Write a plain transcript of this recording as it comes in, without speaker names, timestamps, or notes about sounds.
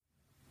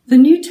The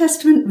New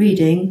Testament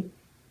reading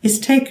is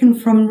taken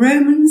from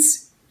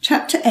Romans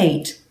chapter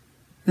 8,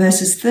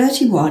 verses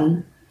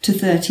 31 to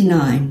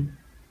 39.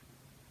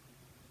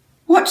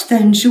 What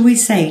then shall we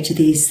say to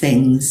these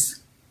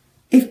things?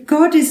 If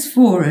God is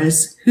for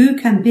us, who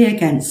can be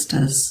against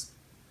us?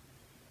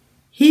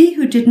 He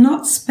who did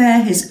not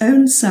spare his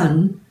own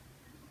Son,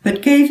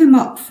 but gave him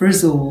up for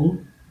us all,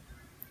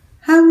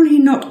 how will he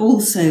not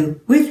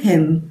also, with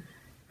him,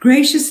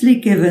 graciously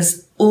give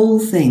us all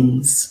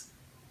things?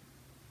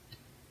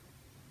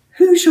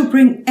 Who shall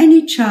bring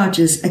any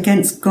charges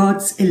against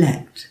God's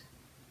elect?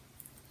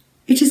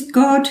 It is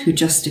God who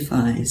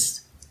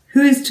justifies.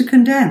 Who is to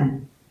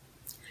condemn?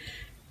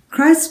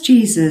 Christ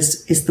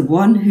Jesus is the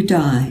one who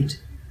died.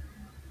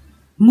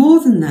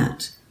 More than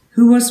that,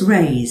 who was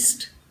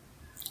raised,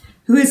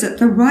 who is at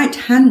the right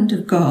hand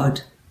of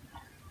God,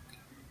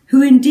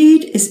 who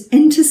indeed is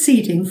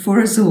interceding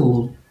for us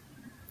all.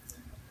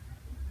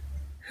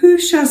 Who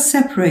shall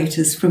separate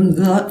us from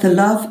the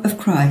love of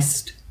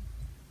Christ?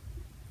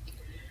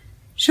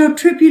 Shall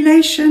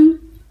tribulation,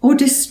 or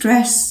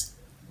distress,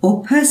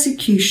 or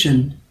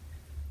persecution,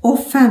 or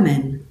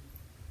famine,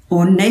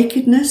 or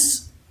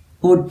nakedness,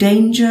 or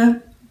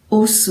danger,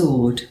 or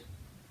sword?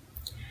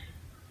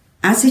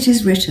 As it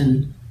is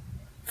written,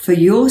 for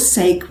your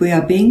sake we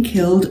are being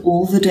killed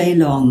all the day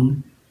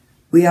long.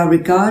 We are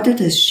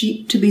regarded as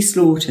sheep to be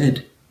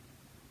slaughtered.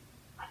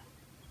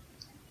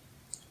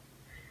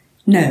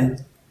 No,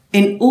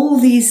 in all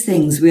these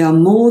things we are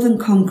more than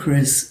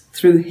conquerors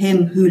through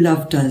him who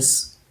loved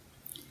us.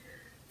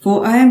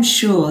 For I am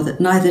sure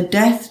that neither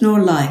death nor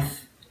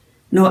life,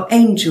 nor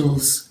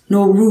angels,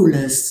 nor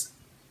rulers,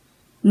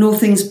 nor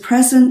things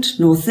present,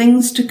 nor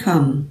things to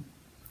come,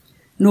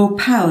 nor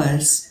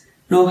powers,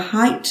 nor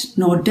height,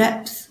 nor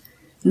depth,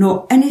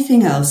 nor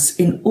anything else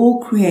in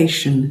all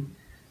creation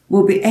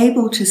will be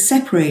able to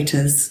separate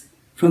us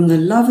from the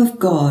love of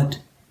God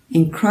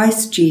in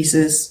Christ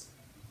Jesus,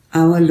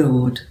 our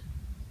Lord.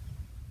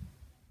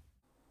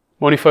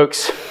 Morning,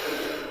 folks.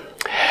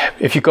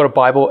 If you've got a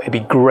Bible, it'd be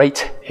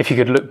great if you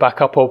could look back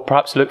up or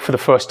perhaps look for the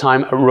first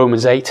time at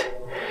Romans 8.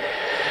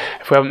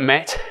 If we haven't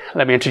met,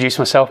 let me introduce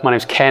myself. My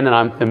name's Ken and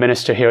I'm the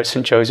minister here at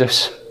St.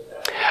 Joseph's.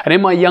 And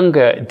in my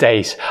younger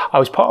days, I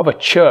was part of a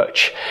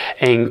church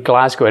in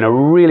Glasgow in a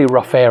really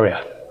rough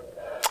area.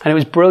 And it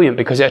was brilliant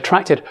because it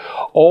attracted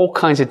all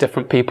kinds of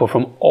different people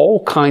from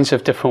all kinds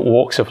of different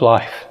walks of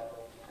life.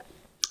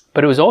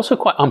 But it was also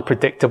quite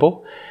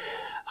unpredictable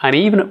and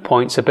even at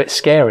points a bit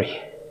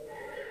scary.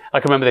 I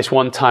can remember this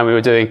one time we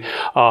were doing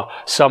our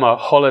summer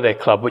holiday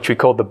club, which we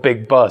called the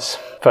Big Buzz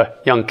for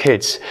young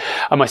kids.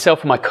 And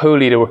myself and my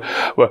co-leader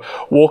were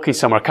walking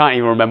somewhere, I can't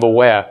even remember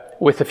where,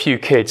 with a few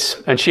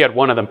kids. And she had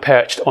one of them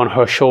perched on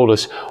her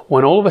shoulders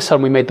when all of a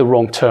sudden we made the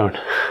wrong turn.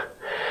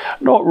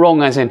 Not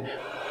wrong as in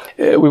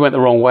we went the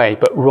wrong way,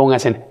 but wrong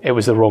as in it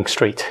was the wrong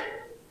street.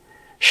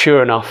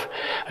 Sure enough,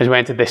 as we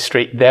entered this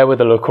street, there were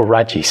the local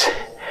Rajis.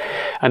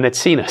 And they'd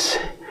seen us.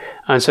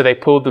 And so they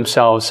pulled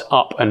themselves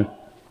up and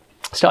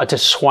started to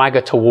swagger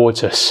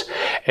towards us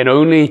in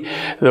only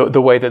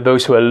the way that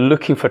those who are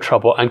looking for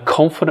trouble and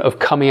confident of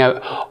coming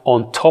out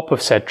on top of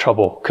said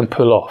trouble can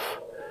pull off.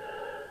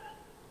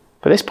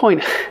 But at this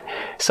point,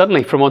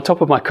 suddenly from on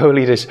top of my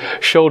co-leader's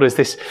shoulders,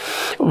 this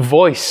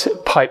voice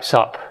pipes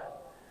up.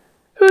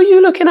 Who are you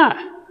looking at?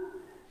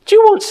 Do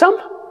you want some?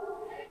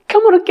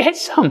 Come on and get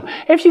some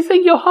if you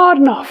think you're hard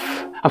enough.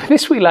 I mean,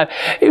 this wee lad,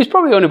 he was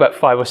probably only about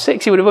 5 or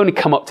 6. He would have only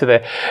come up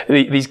to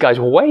these guys'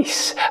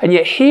 waists. And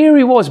yet here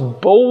he was,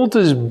 bold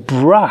as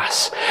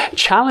brass,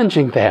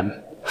 challenging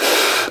them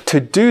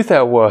to do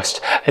their worst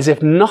as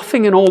if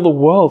nothing in all the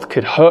world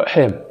could hurt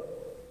him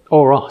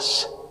or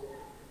us.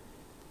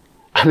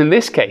 And in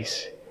this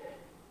case,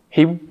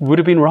 he would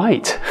have been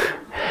right.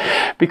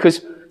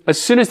 Because as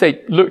soon as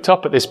they looked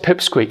up at this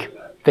pipsqueak,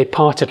 they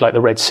parted like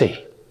the Red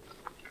Sea.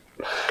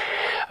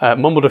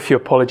 Mumbled a few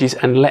apologies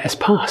and let us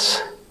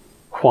pass.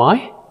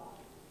 Why?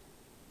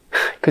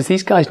 Because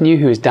these guys knew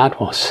who his dad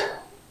was.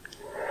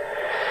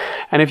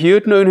 And if you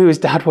had known who his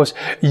dad was,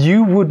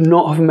 you would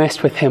not have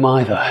messed with him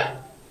either.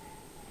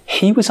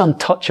 He was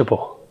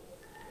untouchable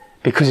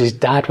because his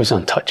dad was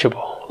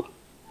untouchable.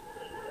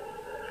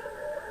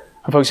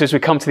 And folks, as we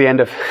come to the end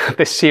of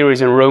this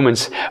series in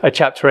Romans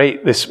chapter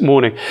 8 this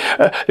morning,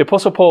 the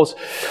Apostle Paul's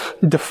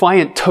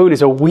defiant tone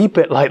is a wee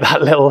bit like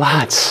that little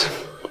lad's.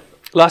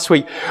 Last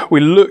week, we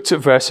looked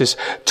at verses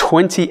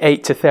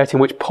 28 to 30, in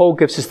which Paul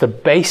gives us the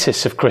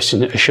basis of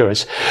Christian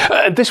assurance.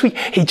 This week,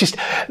 he just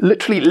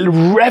literally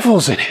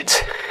revels in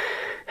it.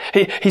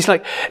 He's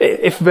like,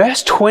 if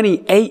verse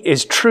 28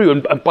 is true,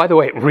 and by the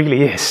way, it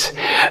really is,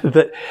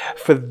 that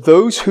for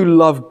those who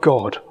love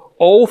God,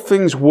 all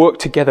things work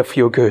together for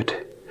your good.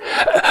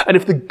 And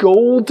if the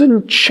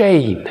golden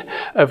chain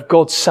of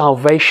God's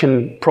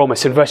salvation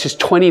promise in verses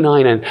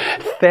 29 and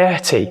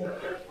 30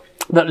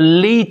 that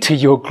lead to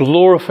your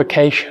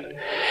glorification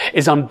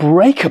is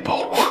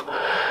unbreakable.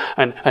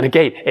 And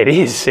again, it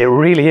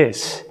really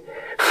is.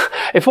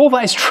 If all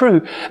that is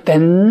true,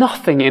 then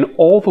nothing in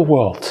all the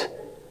world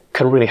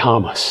can really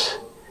harm us.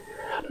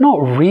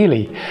 not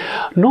really,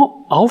 not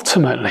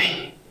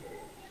ultimately.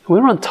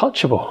 We're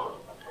untouchable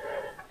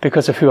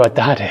because of who our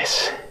dad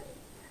is.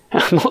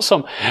 Not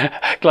some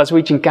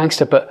Glaswegian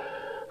gangster, but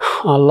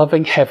our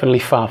loving Heavenly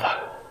Father.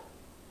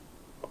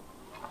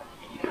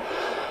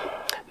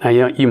 Now,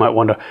 you might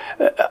wonder,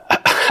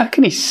 how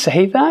can he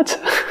say that?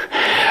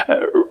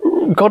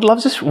 God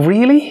loves us,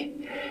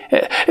 really?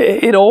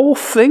 In all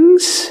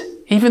things?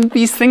 Even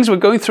these things we're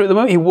going through at the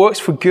moment, he works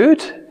for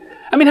good?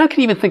 I mean, how can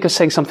you even think of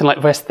saying something like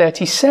verse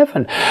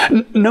 37?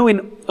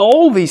 Knowing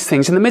all these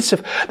things, in the midst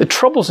of the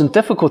troubles and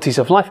difficulties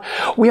of life,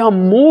 we are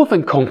more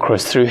than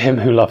conquerors through him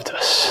who loved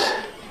us.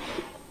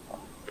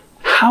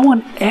 How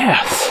on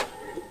earth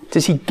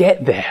does he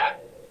get there?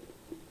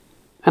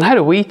 And how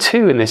do we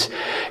too in this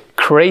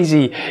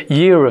crazy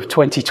year of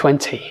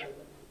 2020?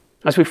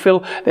 As we feel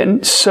that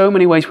in so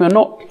many ways we are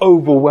not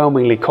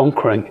overwhelmingly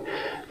conquering,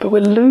 but we're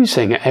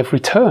losing at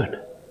every turn.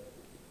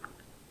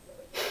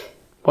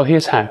 Well,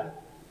 here's how.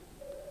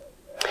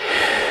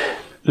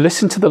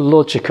 Listen to the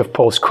logic of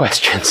Paul's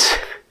questions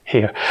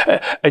here,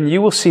 and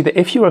you will see that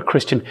if you are a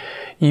Christian,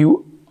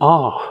 you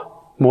are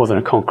more than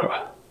a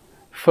conqueror.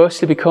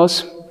 Firstly,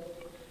 because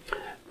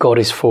God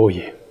is for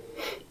you.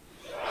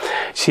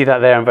 See that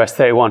there in verse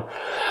 31.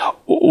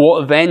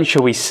 What then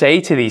shall we say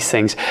to these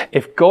things?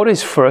 If God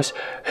is for us,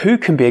 who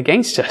can be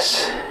against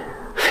us?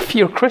 If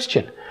you're a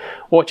Christian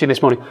watching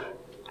this morning,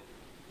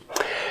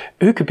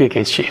 who could be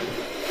against you?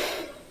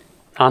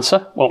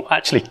 Answer? Well,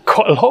 actually,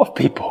 quite a lot of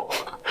people.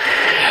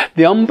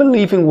 The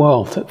unbelieving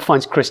world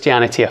finds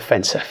Christianity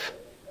offensive.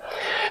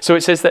 So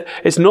it says that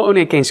it's not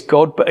only against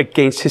God, but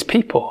against his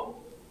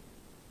people.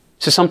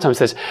 So sometimes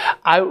there's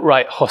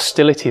outright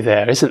hostility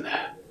there, isn't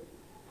there?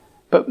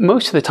 But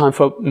most of the time,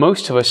 for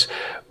most of us,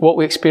 what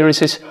we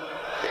experience is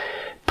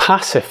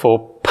passive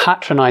or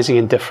patronizing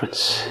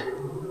indifference.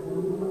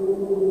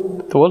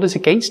 The world is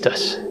against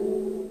us.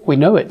 We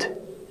know it.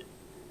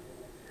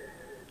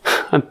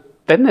 And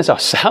then there's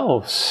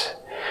ourselves.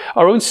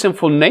 Our own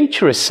sinful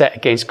nature is set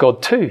against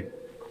God too.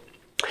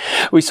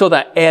 We saw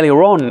that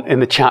earlier on in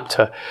the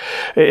chapter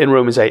in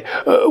Romans 8.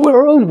 We're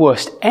our own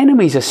worst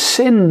enemies as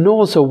sin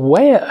gnaws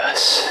away at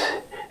us.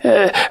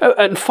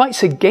 And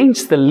fights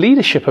against the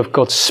leadership of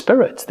God's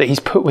Spirit that he's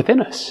put within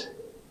us.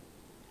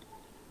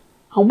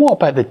 And what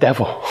about the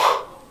devil?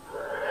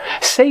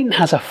 Satan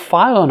has a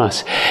file on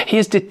us. He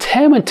is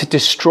determined to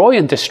destroy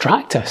and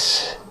distract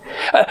us.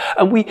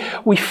 And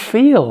we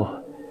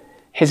feel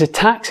his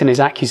attacks and his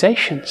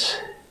accusations.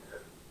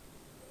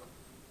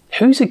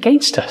 Who's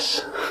against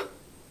us?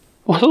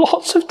 Well,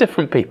 lots of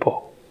different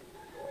people.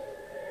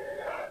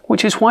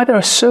 Which is why there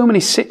are so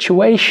many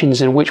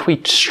situations in which we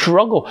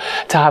struggle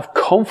to have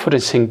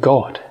confidence in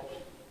God.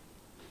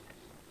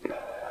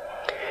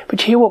 But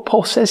you hear what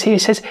Paul says here? He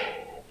says,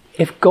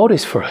 if God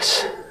is for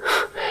us,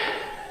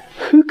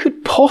 who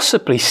could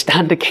possibly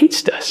stand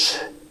against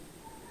us?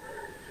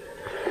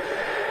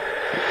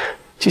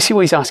 Do you see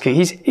what he's asking?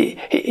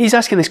 He's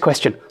asking this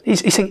question.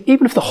 He's saying,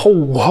 even if the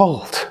whole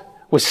world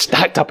was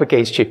stacked up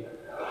against you,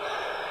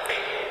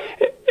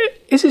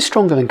 is it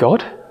stronger than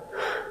God?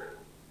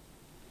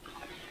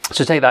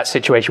 So take that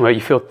situation where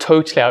you feel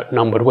totally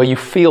outnumbered, where you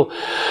feel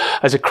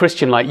as a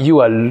Christian like you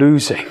are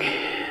losing.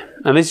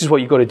 And this is what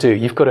you've got to do.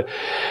 You've got to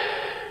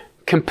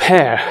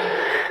compare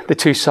the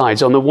two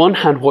sides. On the one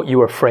hand, what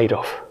you are afraid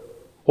of,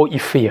 what you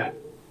fear.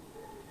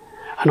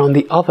 And on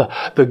the other,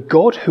 the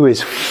God who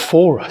is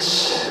for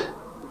us.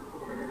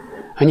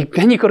 And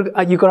then you've got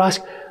to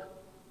ask,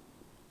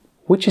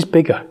 which is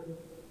bigger?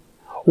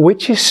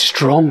 Which is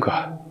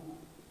stronger?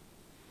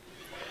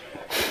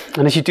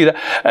 And as you do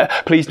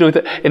that, please know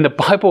that in the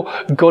Bible,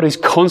 God is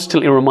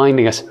constantly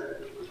reminding us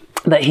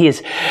that he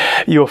is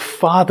your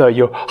father,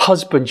 your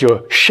husband,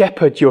 your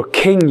shepherd, your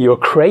king, your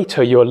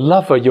creator, your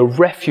lover, your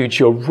refuge,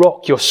 your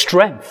rock, your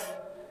strength.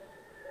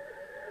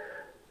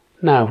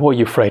 Now, what are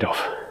you afraid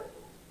of?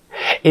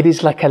 It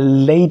is like a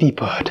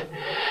ladybird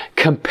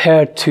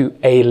compared to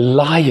a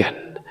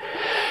lion,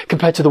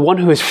 compared to the one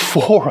who is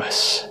for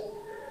us.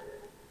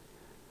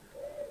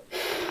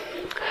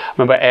 I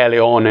remember early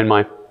on in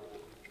my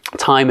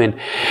time in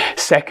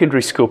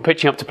secondary school,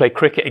 pitching up to play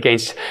cricket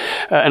against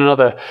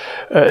another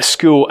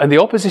school, and the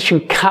opposition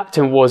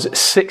captain was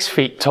 6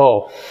 feet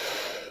tall.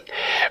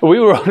 We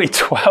were only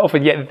 12,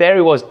 and yet there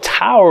he was,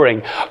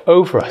 towering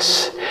over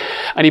us.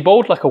 And he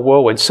bowled like a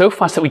whirlwind, so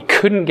fast that we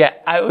couldn't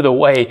get out of the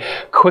way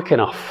quick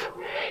enough.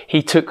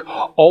 He took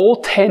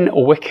all 10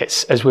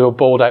 wickets as we were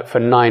bowled out for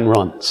 9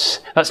 runs.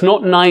 That's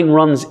not 9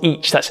 runs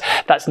each,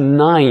 that's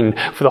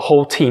 9 for the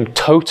whole team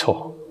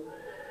total.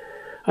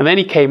 And then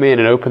he came in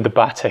and opened the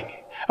batting.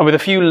 And with a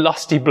few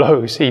lusty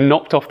blows, he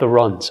knocked off the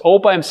runs, all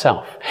by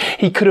himself.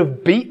 He could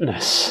have beaten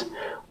us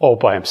all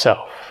by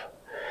himself.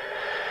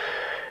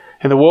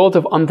 In the world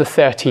of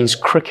under-13s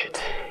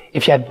cricket,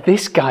 if you had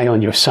this guy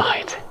on your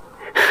side,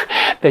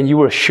 then you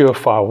were a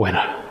surefire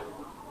winner.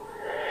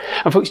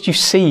 And folks, you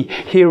see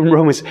here in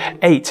Romans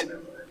 8,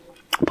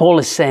 Paul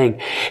is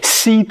saying,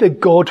 see the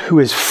God who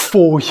is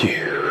for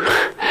you.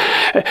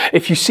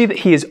 If you see that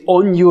he is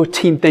on your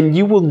team, then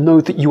you will know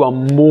that you are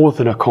more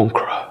than a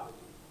conqueror.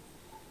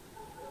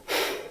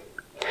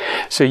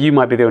 So you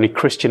might be the only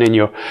Christian in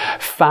your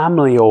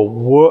family or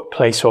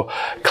workplace or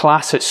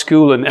class at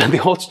school, and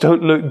the odds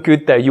don't look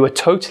good there. You are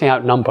totally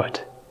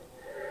outnumbered.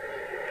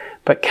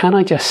 But can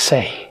I just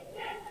say,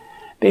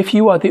 that if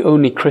you are the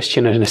only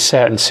Christian in a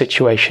certain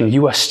situation,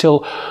 you are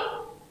still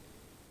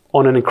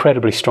on an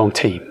incredibly strong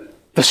team.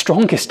 The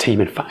strongest team,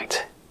 in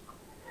fact.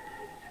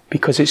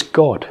 Because it's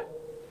God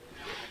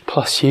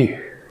plus you.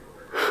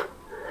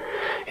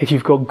 If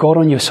you've got God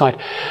on your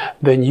side,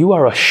 then you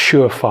are a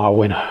surefire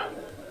winner.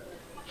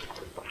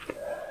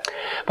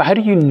 But how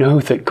do you know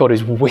that God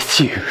is with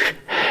you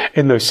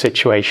in those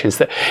situations?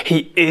 That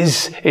He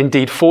is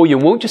indeed for you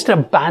and won't just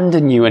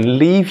abandon you and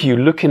leave you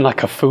looking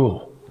like a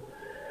fool?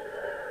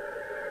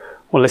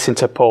 Well, listen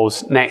to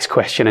Paul's next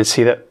question and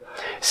see that,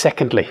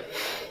 secondly,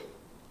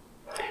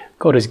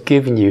 God has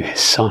given you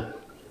His Son.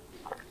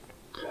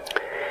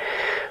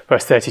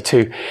 Verse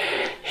 32,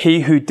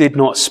 He who did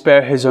not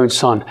spare His own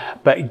Son,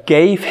 but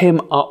gave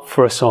Him up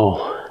for us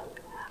all,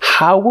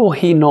 how will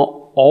He not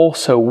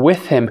also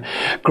with Him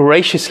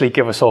graciously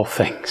give us all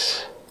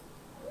things?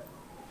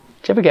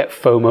 Do you ever get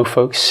FOMO,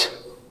 folks?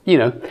 You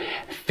know,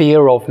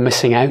 fear of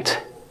missing out.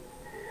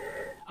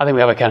 I think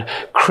we have a kind of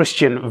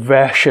Christian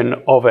version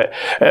of it.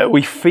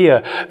 We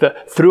fear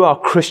that through our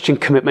Christian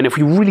commitment, if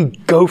we really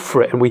go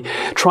for it and we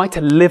try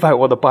to live out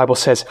what the Bible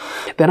says,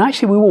 then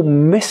actually we will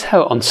miss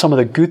out on some of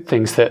the good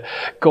things that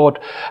God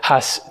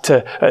has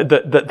to,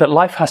 that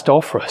life has to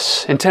offer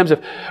us in terms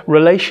of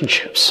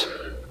relationships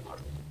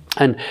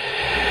and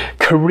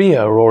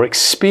career or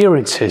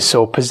experiences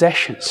or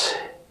possessions.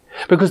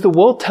 Because the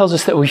world tells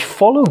us that if we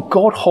follow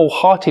God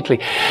wholeheartedly,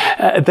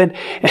 then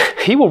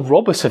He will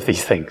rob us of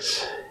these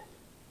things.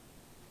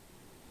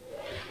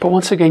 But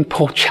once again,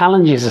 Paul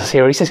challenges us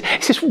here. He says,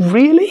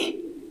 really?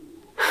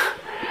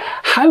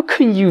 How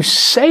can you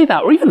say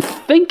that or even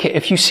think it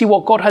if you see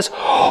what God has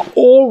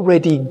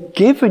already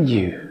given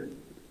you?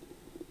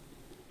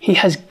 He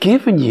has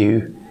given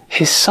you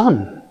His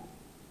Son.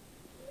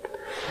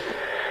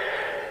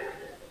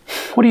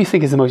 What do you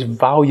think is the most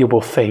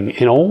valuable thing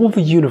in all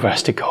the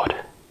universe to God?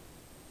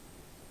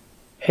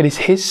 It is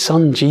His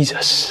Son,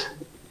 Jesus.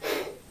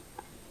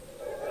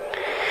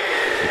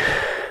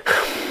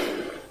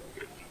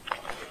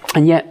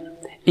 And yet,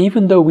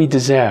 even though we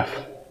deserve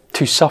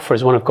to suffer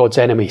as one of God's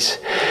enemies,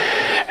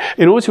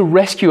 in order to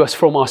rescue us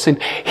from our sin,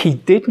 He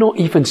did not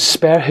even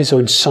spare His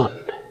own Son,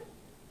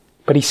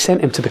 but He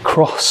sent Him to the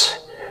cross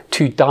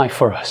to die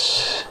for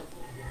us.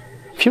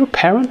 If you're a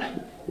parent,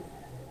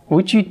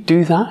 would you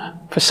do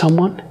that for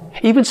someone?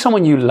 Even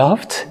someone you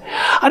loved?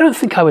 I don't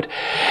think I would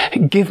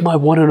give my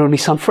one and only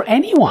Son for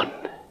anyone.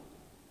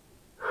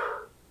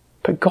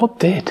 But God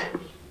did.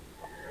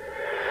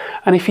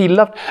 And if He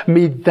loved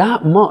me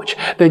that much,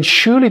 then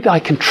surely I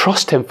can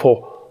trust Him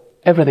for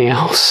everything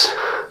else.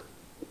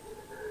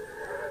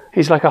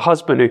 He's like a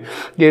husband who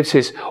gives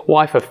his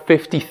wife a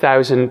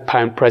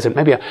 £50,000 present,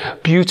 maybe a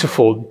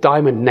beautiful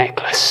diamond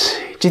necklace.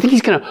 Do you think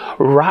he's going to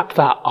wrap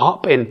that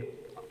up in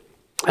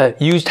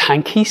used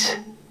hankies?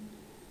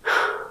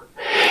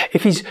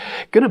 If he's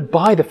going to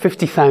buy the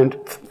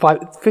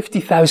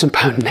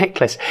 £50,000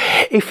 necklace,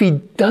 if He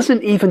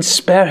doesn't even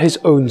spare His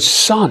own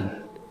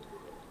Son,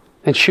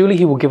 then surely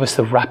He will give us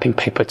the wrapping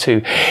paper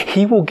too.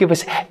 He will give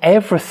us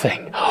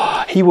everything.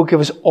 He will give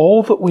us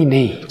all that we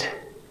need.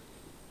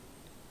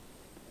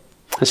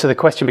 And so the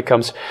question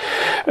becomes,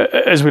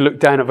 as we look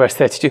down at verse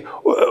 32,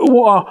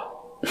 what are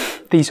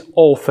these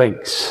all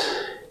things?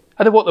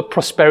 Are they what the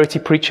prosperity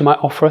preacher might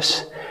offer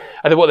us?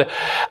 Are they what the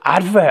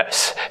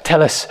adverts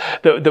tell us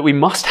that we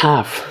must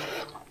have?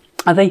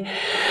 Are they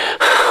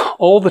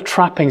all the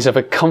trappings of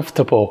a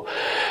comfortable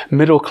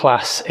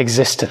middle-class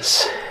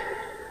existence?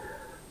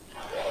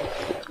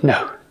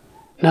 No.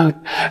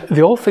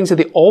 The all things are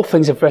the all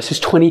things of verses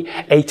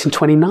 28 and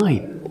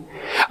 29.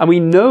 And we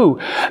know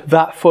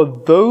that for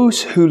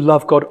those who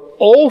love God,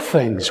 all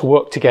things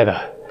work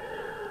together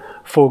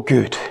for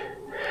good,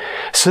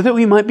 so that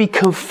we might be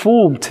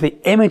conformed to the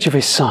image of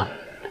His Son.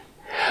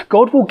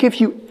 God will give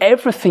you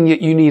everything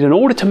that you need in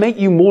order to make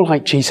you more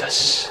like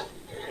Jesus,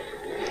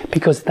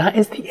 because that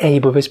is the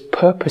aim of His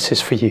purposes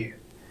for you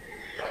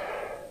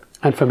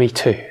and for me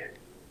too.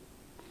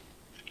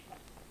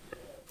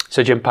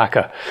 So Jim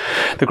Packer,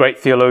 the great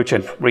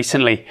theologian,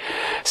 recently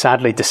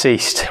sadly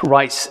deceased,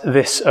 writes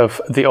this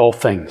of the all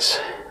things.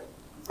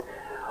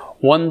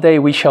 One day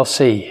we shall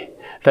see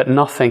that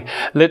nothing,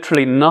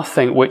 literally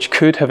nothing which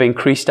could have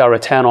increased our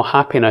eternal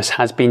happiness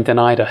has been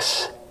denied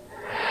us.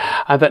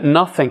 And that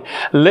nothing,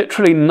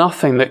 literally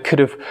nothing that could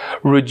have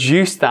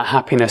reduced that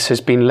happiness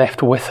has been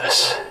left with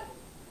us.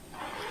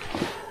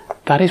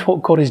 That is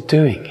what God is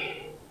doing.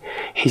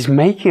 He's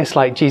making us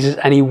like Jesus,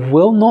 and He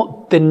will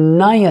not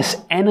deny us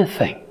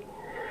anything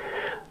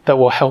that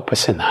will help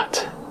us in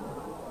that.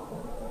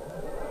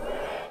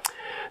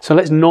 So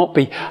let's not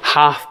be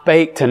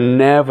half-baked and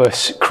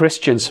nervous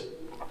Christians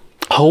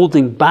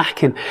holding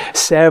back in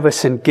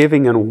service and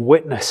giving and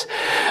witness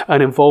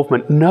and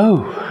involvement.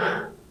 No.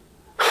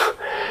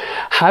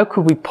 How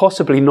could we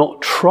possibly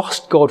not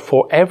trust God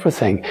for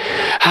everything?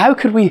 How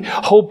could we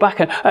hold back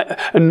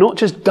and not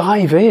just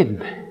dive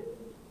in?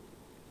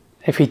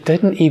 if he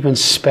didn't even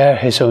spare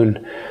his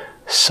own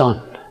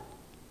son?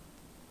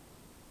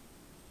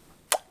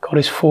 God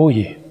is for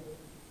you.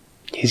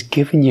 He's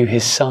given you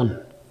his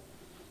son.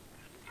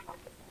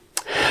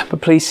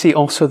 But please see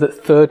also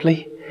that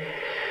thirdly,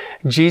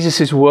 Jesus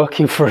is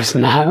working for us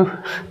now.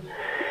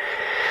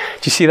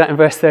 Do you see that in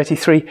verse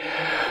 33?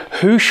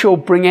 Who shall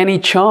bring any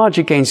charge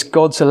against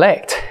God's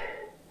elect?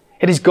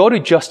 It is God who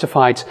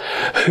justifies.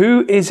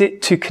 Who is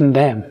it to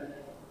condemn?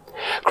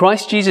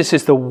 Christ Jesus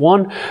is the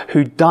one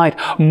who died.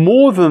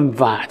 More than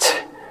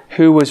that,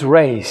 who was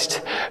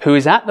raised, who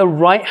is at the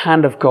right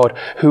hand of God,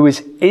 who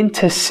is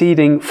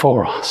interceding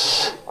for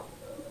us.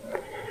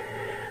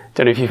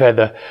 Don't know if you've heard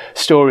the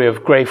story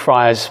of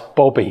Greyfriars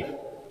Bobby.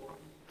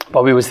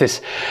 Bobby was this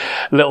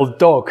little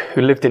dog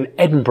who lived in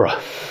Edinburgh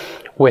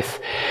with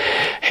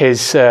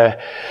his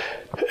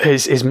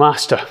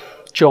master,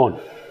 John.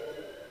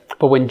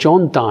 But when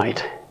John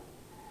died,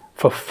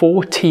 for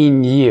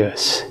 14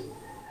 years,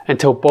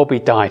 until Bobby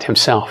died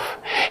himself,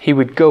 he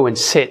would go and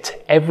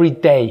sit every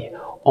day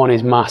on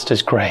his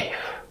master's grave,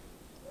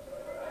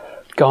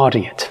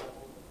 guarding it.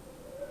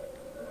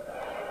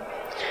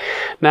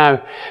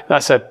 Now,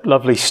 that's a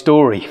lovely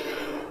story,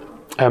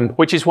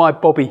 which is why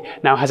Bobby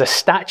now has a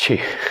statue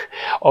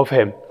of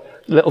him,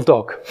 little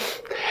dog,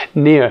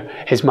 near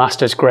his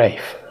master's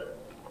grave.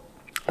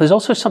 There's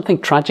also something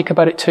tragic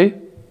about it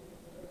too,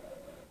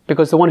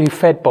 because the one who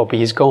fed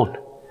Bobby is gone.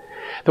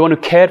 The one who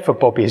cared for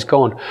Bobby is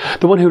gone.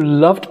 The one who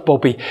loved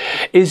Bobby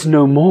is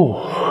no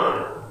more.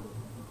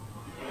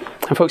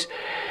 And folks,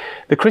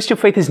 the Christian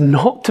faith is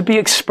not to be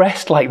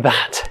expressed like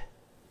that,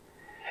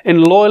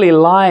 in loyally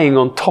lying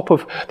on top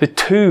of the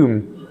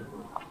tomb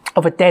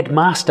of a dead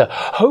master,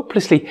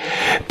 hopelessly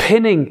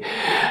pining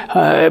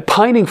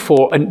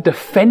for and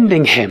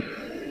defending him.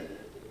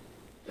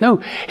 No,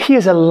 he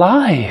is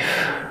alive.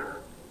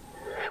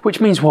 Which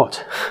means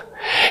what?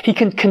 He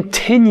can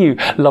continue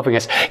loving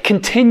us,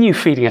 continue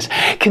feeding us,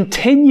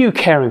 continue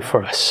caring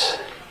for us.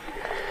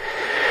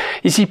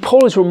 You see,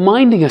 Paul is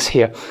reminding us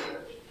here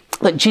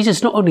that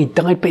Jesus not only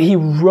died, but he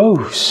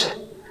rose.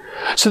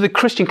 So the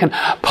Christian can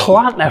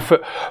plant their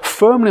foot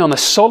firmly on the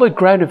solid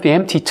ground of the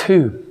empty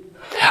tomb,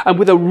 and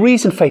with a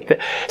reasoned faith that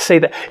say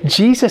that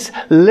Jesus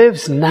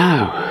lives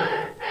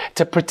now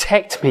to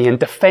protect me and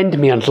defend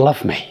me and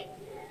love me.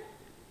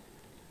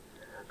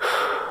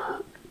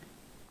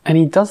 And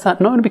he does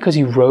that not only because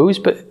he rose,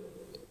 but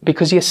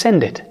because he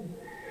ascended.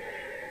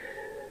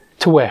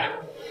 To where?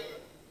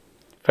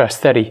 Verse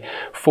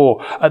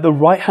 34, at the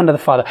right hand of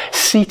the Father,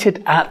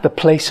 seated at the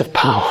place of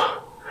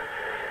power.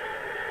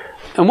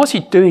 And what's he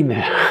doing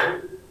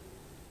there?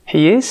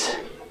 He is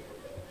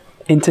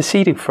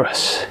interceding for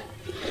us.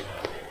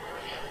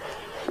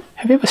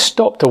 Have you ever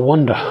stopped to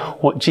wonder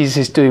what Jesus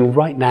is doing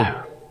right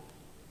now?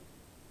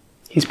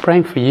 He's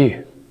praying for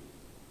you.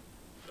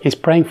 He's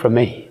praying for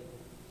me.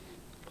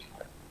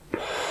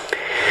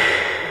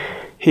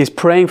 He is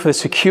praying for the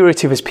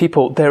security of his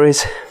people. There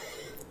is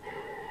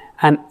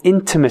an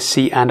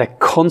intimacy and a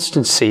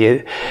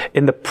constancy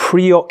in the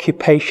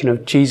preoccupation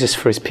of Jesus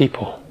for his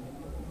people.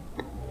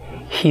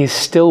 He is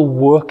still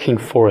working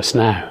for us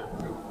now.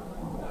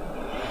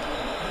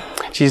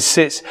 Jesus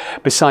sits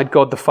beside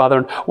God the Father,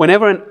 and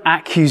whenever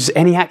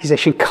any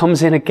accusation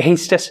comes in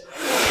against us,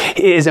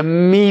 it is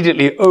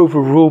immediately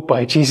overruled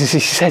by Jesus. He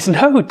says,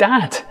 no,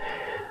 Dad,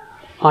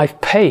 I've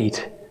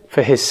paid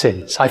for his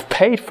sins. I've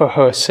paid for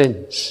her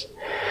sins.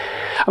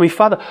 I mean,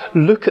 Father,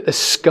 look at the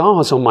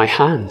scars on my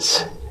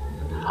hands.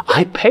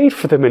 I paid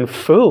for them in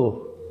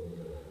full.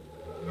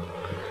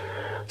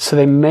 So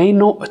they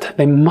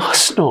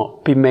must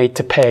not be made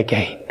to pay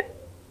again,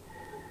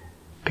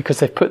 because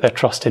they've put their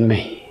trust in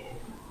me.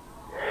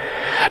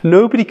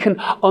 Nobody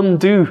can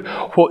undo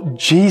what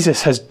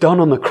Jesus has done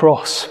on the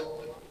cross.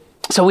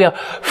 So we are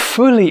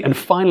fully and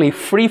finally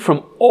free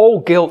from all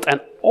guilt and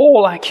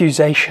all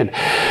accusation.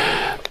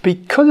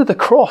 Because of the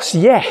cross,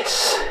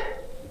 yes,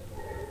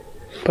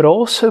 but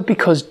also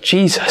because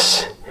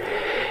Jesus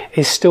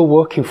is still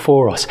working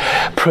for us,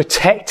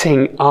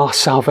 protecting our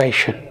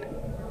salvation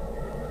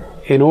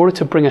in order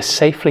to bring us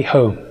safely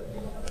home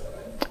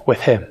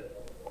with him.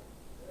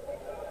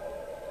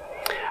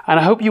 And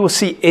I hope you will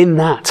see in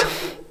that,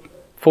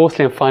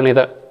 fourthly and finally,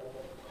 that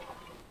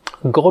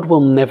God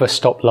will never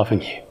stop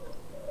loving you.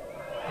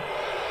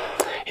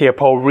 Here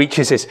Paul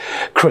reaches his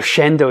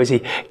crescendo as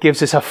he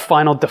gives us a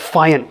final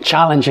defiant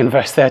challenge in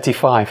verse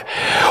 35.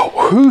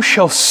 Who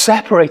shall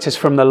separate us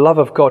from the love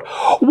of God?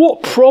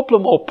 What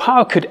problem or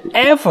power could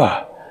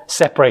ever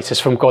separate us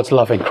from God's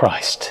love in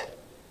Christ?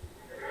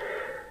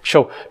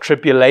 Shall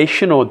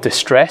tribulation or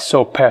distress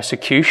or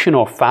persecution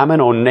or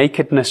famine or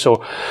nakedness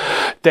or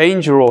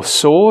danger or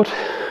sword?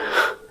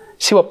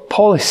 See what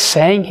Paul is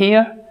saying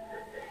here?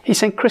 He's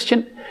saying,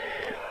 Christian,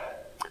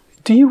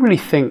 do you really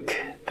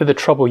think that the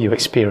trouble you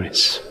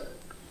experience,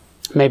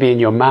 maybe in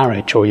your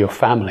marriage or your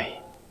family,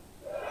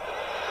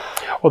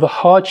 or the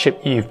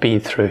hardship you've been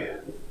through,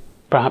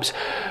 perhaps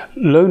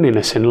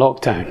loneliness in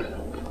lockdown,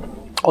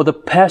 or the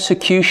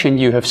persecution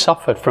you have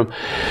suffered from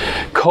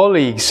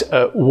colleagues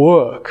at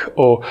work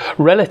or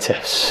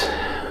relatives,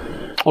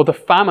 or the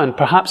famine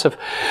perhaps of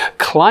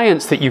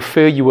clients that you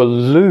fear you will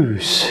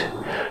lose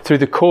through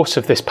the course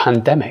of this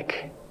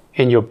pandemic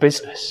in your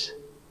business,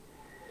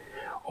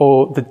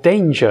 or the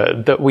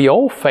danger that we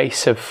all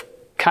face of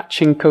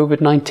catching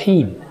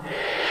COVID-19,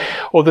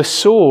 or the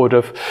sword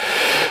of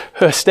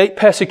state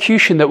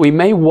persecution that we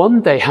may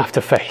one day have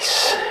to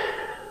face.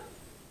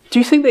 Do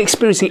you think that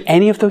experiencing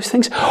any of those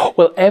things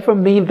will ever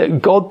mean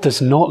that God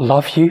does not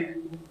love you?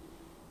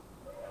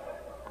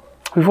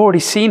 We've already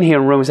seen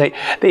here in Romans 8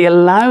 that he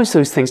allows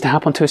those things to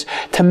happen to us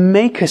to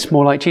make us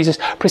more like Jesus,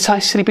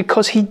 precisely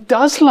because he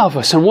does love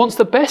us and wants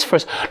the best for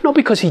us, not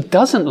because he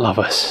doesn't love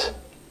us.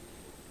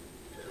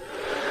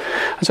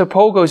 And so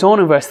Paul goes on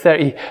in verse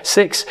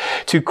 36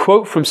 to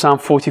quote from Psalm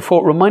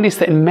 44, remind us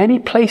that in many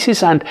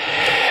places and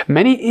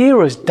many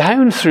eras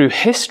down through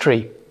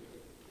history,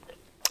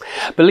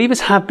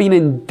 believers have been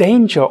in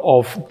danger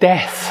of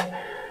death,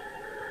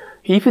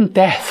 even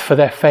death for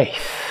their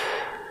faith.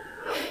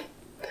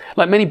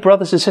 Like many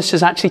brothers and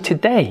sisters actually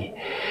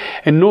today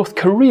in North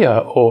Korea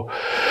or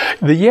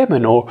the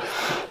Yemen or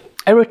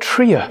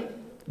Eritrea,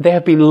 they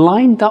have been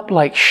lined up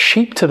like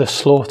sheep to the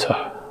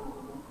slaughter.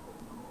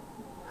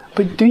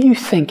 But do you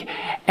think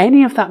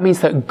any of that means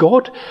that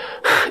God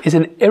is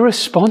an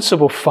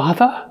irresponsible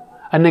father,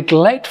 a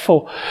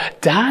neglectful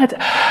dad,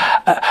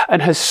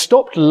 and has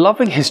stopped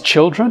loving his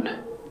children?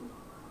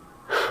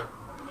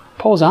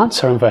 Paul's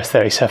answer in verse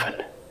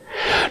 37.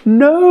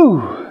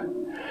 No,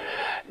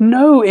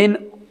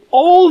 in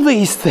all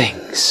these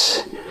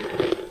things,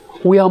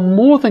 we are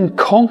more than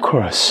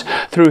conquerors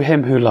through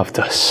him who loved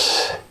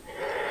us.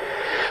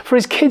 For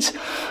his kids,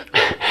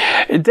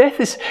 death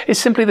is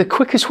simply the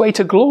quickest way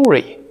to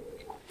glory,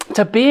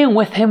 to being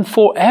with him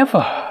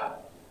forever.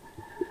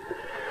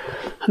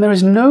 And there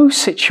is no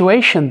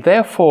situation,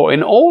 therefore,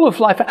 in all of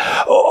life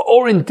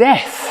or in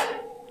death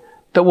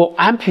that will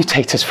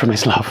amputate us from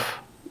his love.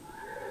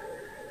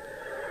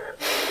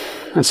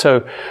 And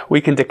so we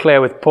can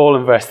declare with Paul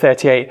in verse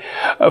 38,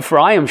 for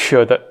I am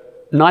sure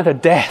that neither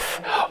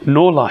death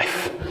nor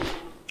life,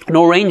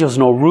 nor angels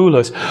nor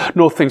rulers,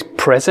 nor things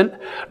present,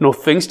 nor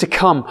things to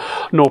come,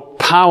 nor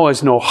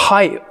powers, nor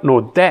height,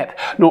 nor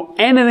depth, nor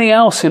anything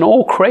else in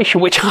all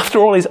creation, which after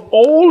all is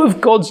all of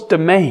God's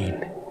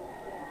domain,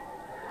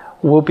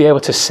 will be able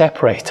to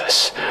separate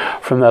us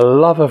from the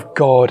love of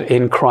God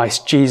in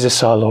Christ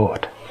Jesus our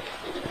Lord.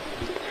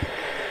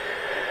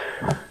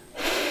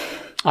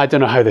 I don't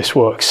know how this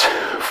works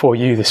for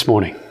you this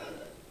morning.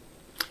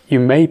 You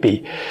may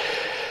be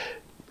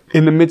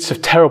in the midst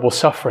of terrible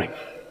suffering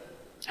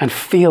and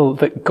feel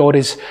that God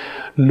is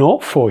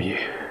not for you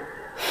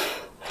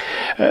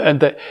and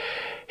that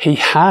he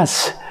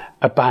has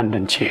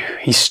abandoned you.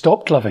 He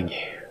stopped loving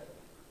you.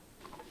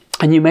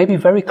 And you may be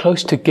very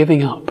close to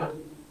giving up.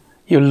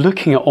 You're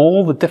looking at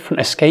all the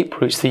different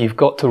escape routes that you've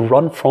got to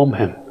run from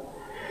him.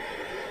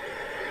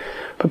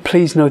 But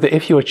please know that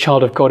if you're a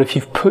child of God, if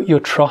you've put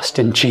your trust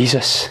in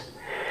Jesus,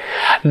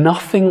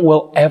 nothing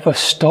will ever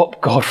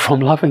stop God from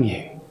loving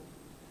you.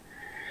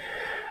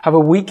 However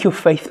weak your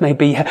faith may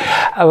be,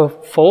 however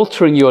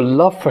faltering your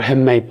love for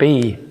him may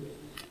be,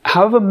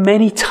 however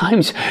many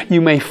times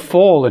you may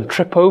fall and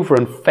trip over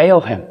and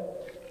fail him,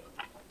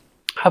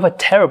 however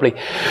terribly,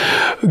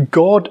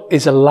 God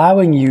is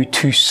allowing you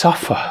to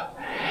suffer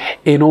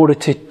in order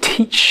to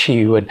teach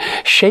you and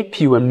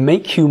shape you and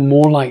make you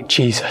more like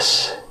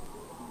Jesus.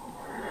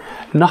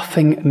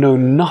 Nothing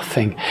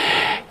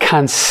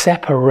can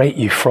separate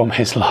you from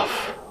his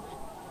love.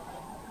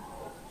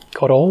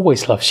 God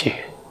always loves you.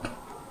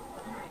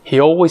 He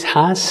always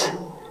has,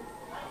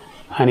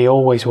 and he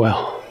always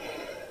will.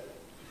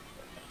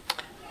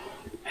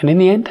 And in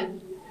the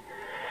end,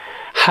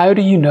 how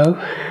do you know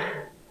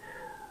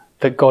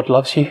that God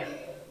loves you?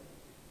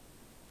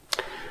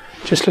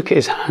 Just look at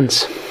his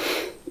hands.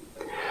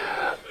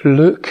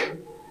 Look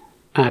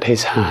at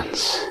his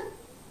hands.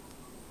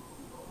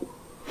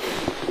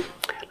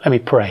 Let me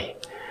pray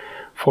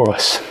for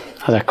us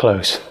as I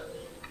close.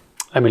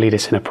 Let me lead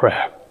us in a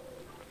prayer.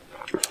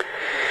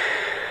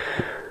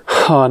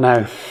 Oh,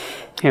 now,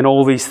 in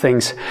all these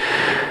things,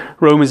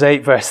 Romans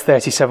 8 verse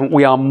 37,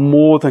 we are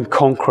more than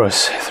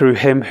conquerors through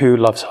him who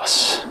loves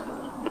us.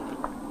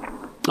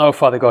 Oh,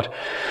 Father God,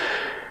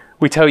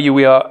 we tell you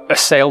we are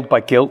assailed by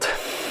guilt.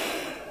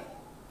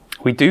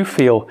 We do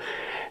feel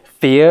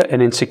fear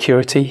and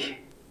insecurity.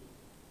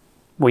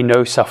 We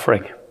know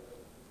suffering.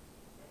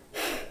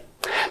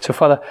 So,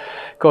 Father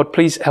God,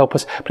 please help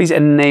us. Please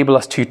enable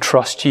us to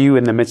trust you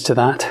in the midst of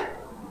that.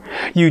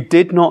 You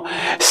did not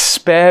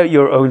spare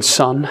your own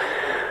Son.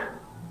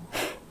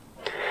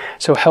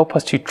 So help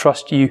us to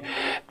trust you,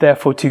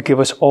 therefore to give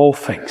us all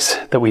things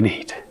that we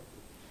need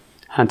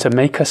and to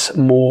make us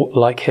more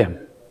like him.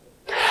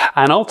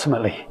 And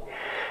ultimately,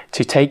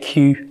 to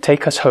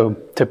take us home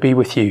to be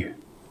with you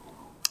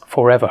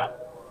forever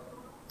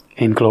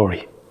in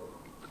glory.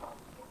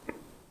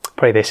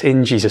 Pray this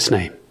in Jesus'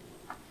 name.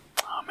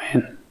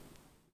 Amen.